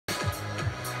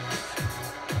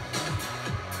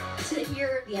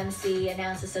hear the MC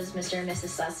announce us as Mr. and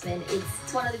Mrs. Sussman,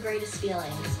 it's one of the greatest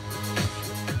feelings.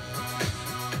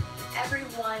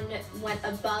 Everyone went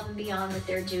above and beyond with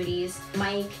their duties.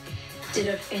 Mike did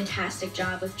a fantastic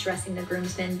job with dressing the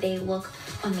groomsmen. They look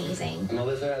amazing.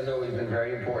 Melissa has always been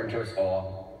very important to us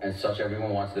all, and such everyone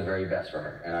wants the very best for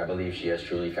her, and I believe she has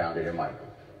truly found it in Mike.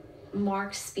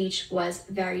 Mark's speech was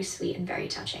very sweet and very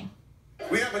touching.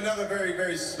 We have another very,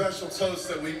 very special toast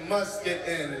that we must get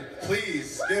in.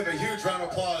 Please give a huge round of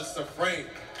applause to Frank.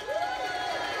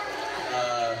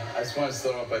 I just want to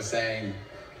start off by saying,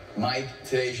 Mike,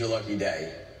 today's your lucky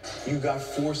day. You got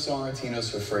 4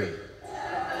 Sorrentinos for free.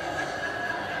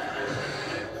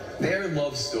 Their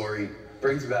love story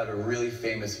brings about a really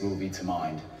famous movie to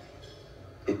mind.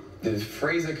 The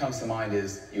phrase that comes to mind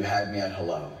is, "You had me at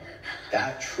hello."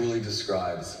 That truly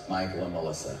describes Michael and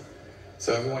Melissa.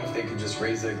 So everyone, if they could just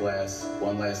raise their glass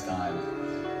one last time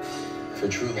for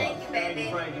true love. Thank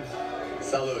you, baby.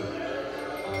 Salud.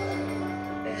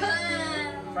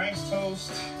 Frank's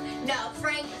toast. No,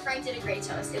 Frank did a great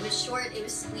toast. It was short, it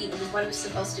was sweet, it was what it was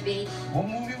supposed to be. What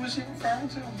movie was he referring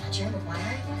to? Jerry Maguire,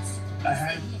 I guess. I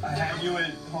had you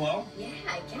at hello? Yeah,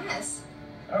 I guess.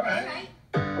 All right.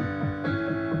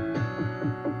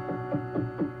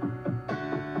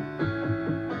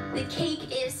 The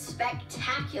cake is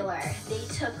spectacular. They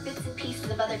took bits and pieces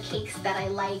of other cakes that I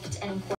liked and